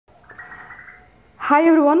Hi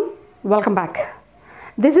everyone, welcome back.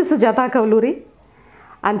 This is Sujata Kauluri,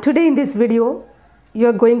 and today in this video you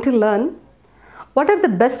are going to learn what are the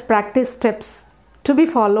best practice steps to be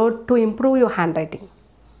followed to improve your handwriting.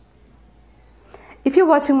 If you are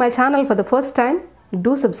watching my channel for the first time,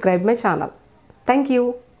 do subscribe my channel. Thank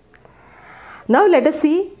you. Now let us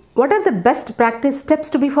see what are the best practice steps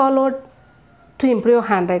to be followed to improve your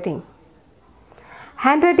handwriting.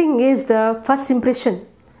 Handwriting is the first impression.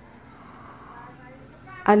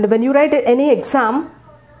 And when you write any exam,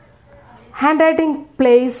 handwriting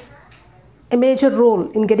plays a major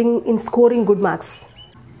role in scoring good marks.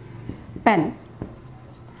 Pen.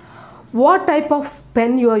 What type of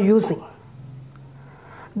pen you are using?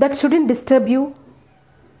 That shouldn't disturb you,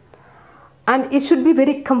 and it should be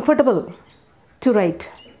very comfortable to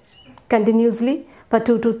write continuously for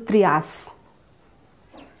 2 to 3 hours.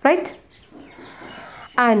 Right?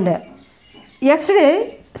 And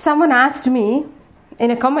yesterday someone asked me in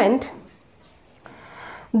a comment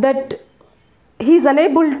that he is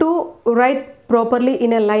unable to write properly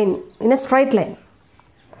in a line, in a straight line.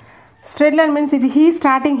 Straight line means if he is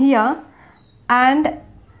starting here and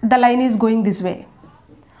the line is going this way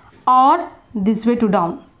or this way to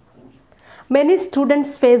down. Many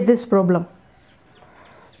students face this problem.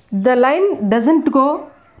 The line doesn't go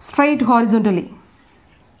straight horizontally.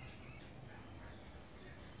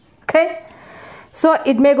 Okay? So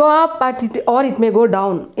it may go up or it may go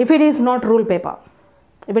down if it is not ruled paper,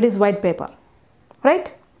 if it is white paper,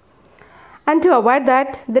 right? And to avoid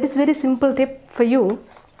that, there is very simple tip for you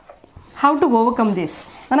how to overcome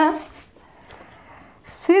this. Anna?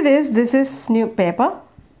 See this is new paper,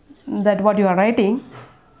 that what you are writing.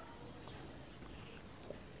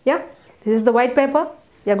 Yeah, this is the white paper.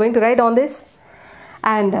 You are going to write on this,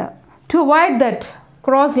 and to avoid that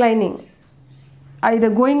cross lining, either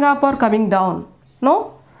going up or coming down.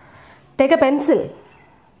 No, take a pencil,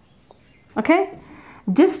 okay,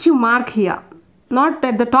 just you mark here, not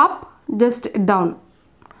at the top, just down,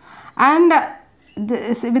 and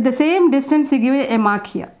with the same distance you give a mark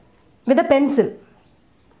here with a pencil,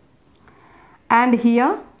 and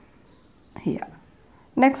here,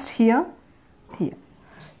 next here,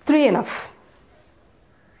 3 enough.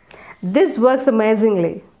 This works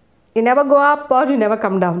amazingly. You never go up or you never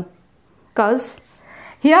come down, because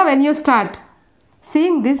here when you start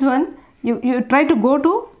seeing this one, you try to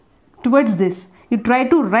go towards this. You try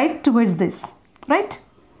to write towards this, right?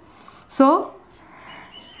 So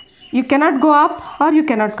you cannot go up or you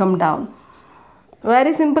cannot come down.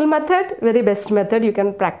 Very simple method, very best method you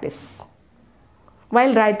can practice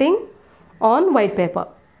while writing on white paper.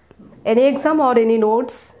 Any exam or any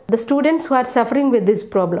notes, the students who are suffering with this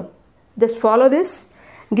problem, just follow this,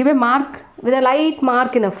 give a mark with a light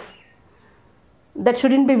mark enough. That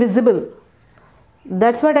shouldn't be visible.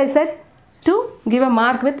 That's what I said, to give a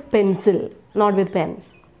mark with pencil, not with pen.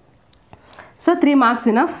 So 3 marks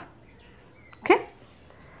enough. Okay.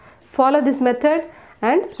 Follow this method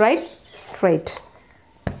and write straight.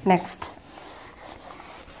 Next.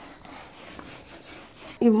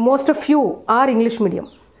 Most of you are English medium,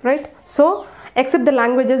 right? So except the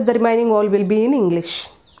languages, the remaining all will be in English.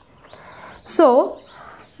 So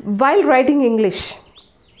while writing English,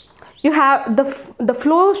 you have the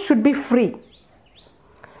flow should be free.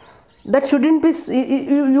 That shouldn't be,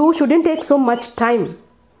 you shouldn't take so much time.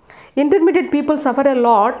 Intermediate people suffer a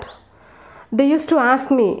lot. They used to ask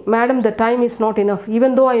me, madam, the time is not enough.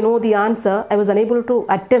 Even though I know the answer, I was unable to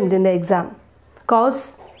attempt in the exam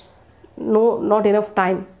because not enough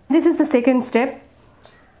time. This is the second step.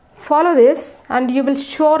 Follow this and you will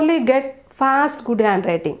surely get fast good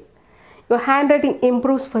handwriting. Your handwriting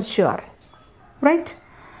improves for sure, right?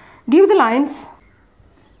 Give the lines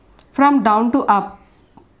from down to up,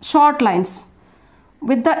 short lines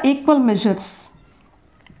with the equal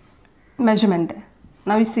measurement.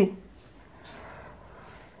 Now you see,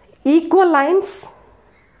 equal lines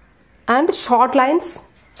and short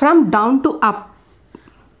lines from down to up,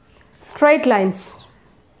 straight lines.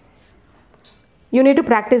 You need to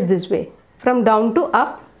practice this way, from down to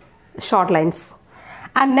up, short lines.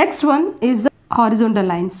 And next one is the horizontal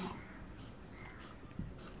lines.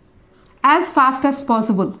 As fast as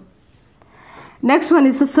possible. Next one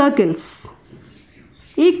is the circles,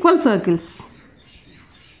 equal circles.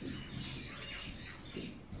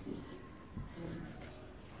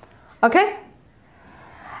 Okay,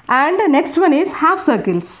 and the next one is half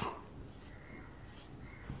circles.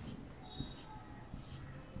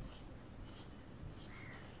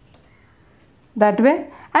 That way,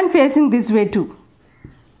 and facing this way too.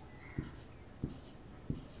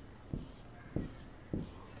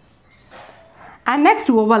 And next,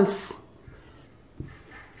 ovals.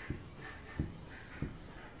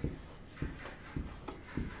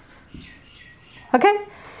 Okay,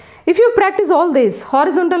 if you practice all these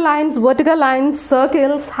horizontal lines, vertical lines,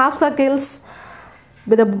 circles, half circles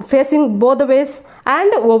with the facing both the ways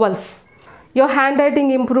and ovals, your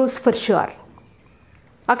handwriting improves for sure.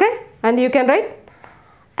 Okay, and you can write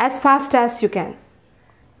as fast as you can.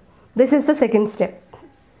 This is the second step.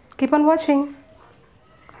 Keep on watching.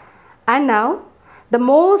 And now the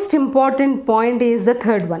most important point is the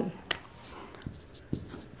third one.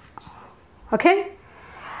 Okay,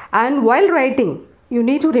 and while writing you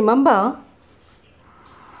need to remember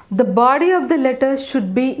the body of the letter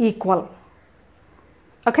should be equal.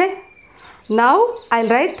 Okay, now I'll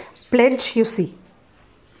write pledge, you see.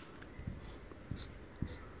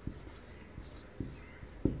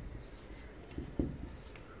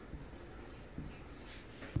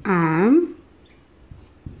 Am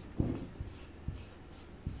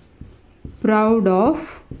proud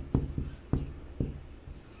of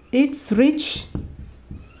its rich.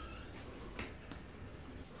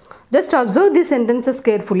 Just observe these sentences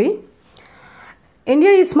carefully. India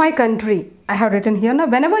is my country. I have written here. Now,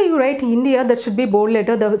 whenever you write India, that should be bold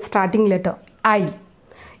letter, the starting letter, I.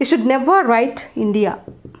 You should never write India.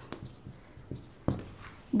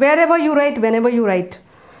 Wherever you write, whenever you write,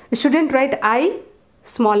 you shouldn't write I,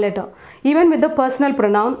 small letter. Even with the personal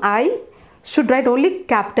pronoun, I should write only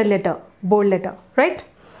capital letter, bold letter, right?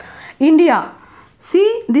 India.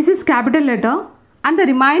 See, this is capital letter, and the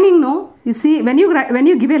remaining, no, you see, when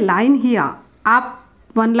you give a line here, up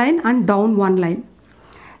one line and down one line,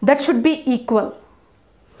 that should be equal.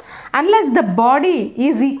 Unless the body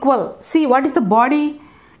is equal. See, what is the body?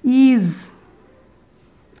 Is.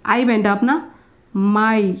 I went up, na?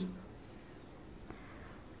 My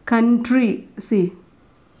country. See,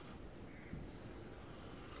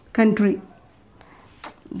 country.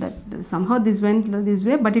 That somehow this went this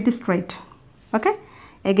way, but it is straight. Okay,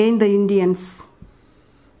 again the Indians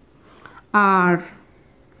are.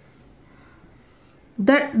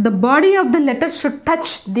 The body of the letter should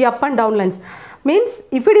touch the up and down lines. Means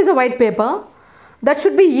if it is a white paper, that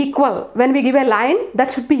should be equal. When we give a line, that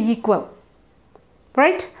should be equal,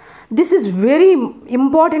 right? This is very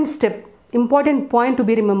important step, important point to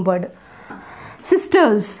be remembered.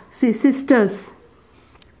 Sisters, see, sisters.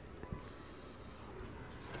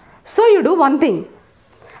 So you do one thing,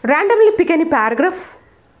 randomly pick any paragraph,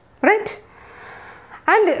 right?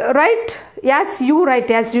 And write as you write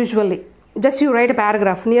as usually. Just you write a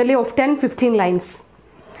paragraph nearly of 10-15 lines.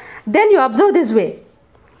 Then you observe this way.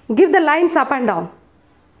 Give the lines up and down.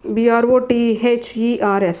 BROTHERS,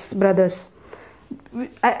 brothers.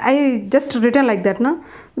 I just written like that, na?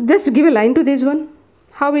 Just give a line to this one.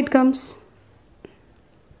 How it comes?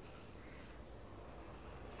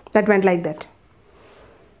 That went like that.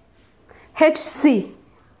 HC.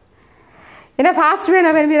 In a fast way,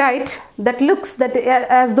 when we write, that looks that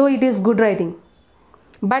as though it is good writing.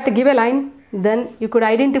 But give a line, then you could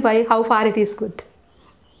identify how far it is good.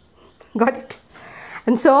 Got it?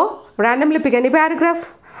 And so, randomly pick any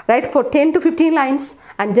paragraph, write for 10 to 15 lines,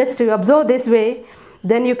 and just to observe this way,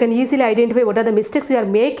 then you can easily identify what are the mistakes you are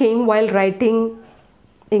making while writing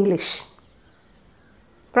English.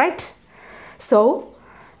 Right? So,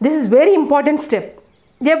 this is very important step.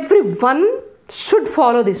 Everyone should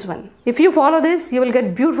follow this one. If you follow this, you will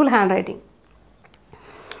get beautiful handwriting.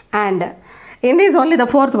 And in this only the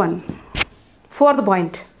fourth one, fourth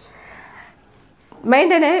point.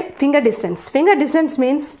 Maintain a finger distance. Finger distance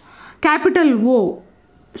means capital O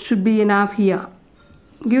should be enough here.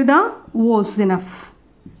 Give the O's enough.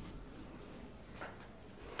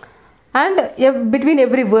 And between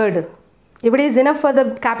every word, if it is enough for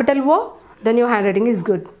the capital O, then your handwriting is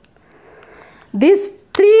good. These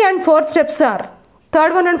 3 and 4 steps are,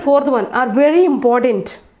 third one and fourth one are very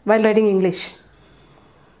important while writing English.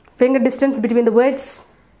 Finger distance between the words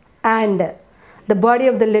and the body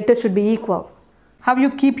of the letter should be equal. How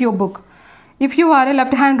you keep your book? If you are a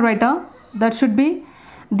left hand writer, that should be,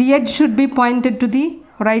 the edge should be pointed to the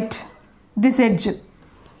right. This edge,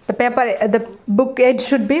 the paper, the book edge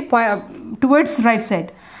should be towards right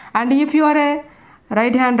side. And if you are a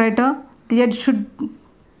right hand writer, the edge should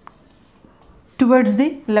towards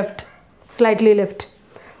the left, slightly left.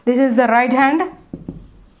 This is the right hand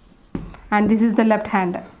and this is the left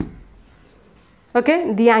hand.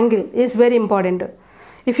 Okay, the angle is very important.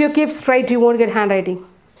 If you keep straight, you won't get handwriting.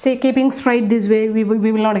 See, keeping straight this way, we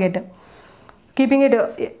will not get it. Keeping it,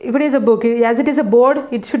 if it is a book, as it is a board,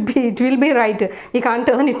 it will be right. You can't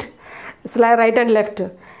turn it. It's like right and left.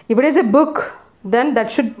 If it is a book, then that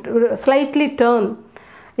should slightly turn.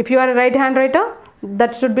 If you are a right hand writer,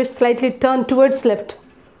 that should be slightly turned towards left.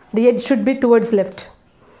 The edge should be towards left.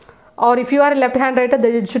 Or if you are a left hand writer, the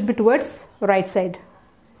edge should be towards right side.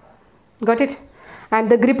 Got it? And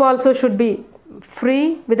the grip also should be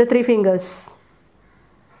free with the 3 fingers.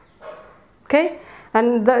 Okay,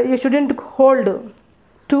 and you shouldn't hold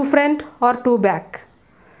 2 front or 2 back.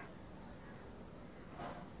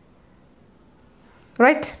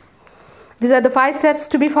 Right? These are the 5 steps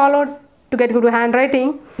to be followed to get good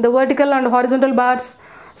handwriting. The vertical and horizontal bars,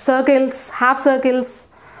 circles, half circles,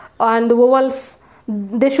 and the ovals,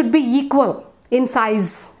 they should be equal in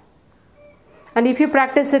size. And if you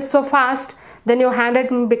practice it so fast, then your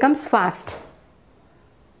handwriting becomes fast.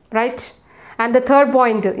 Right? And the third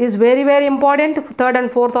point is very, very important, third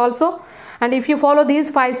and fourth also. And if you follow these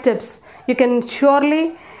 5 steps, you can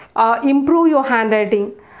surely improve your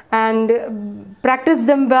handwriting and practice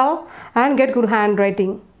them well and get good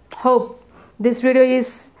handwriting. Hope this video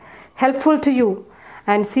is helpful to you,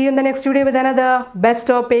 and see you in the next video with another best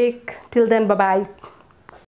topic. Till then, bye bye.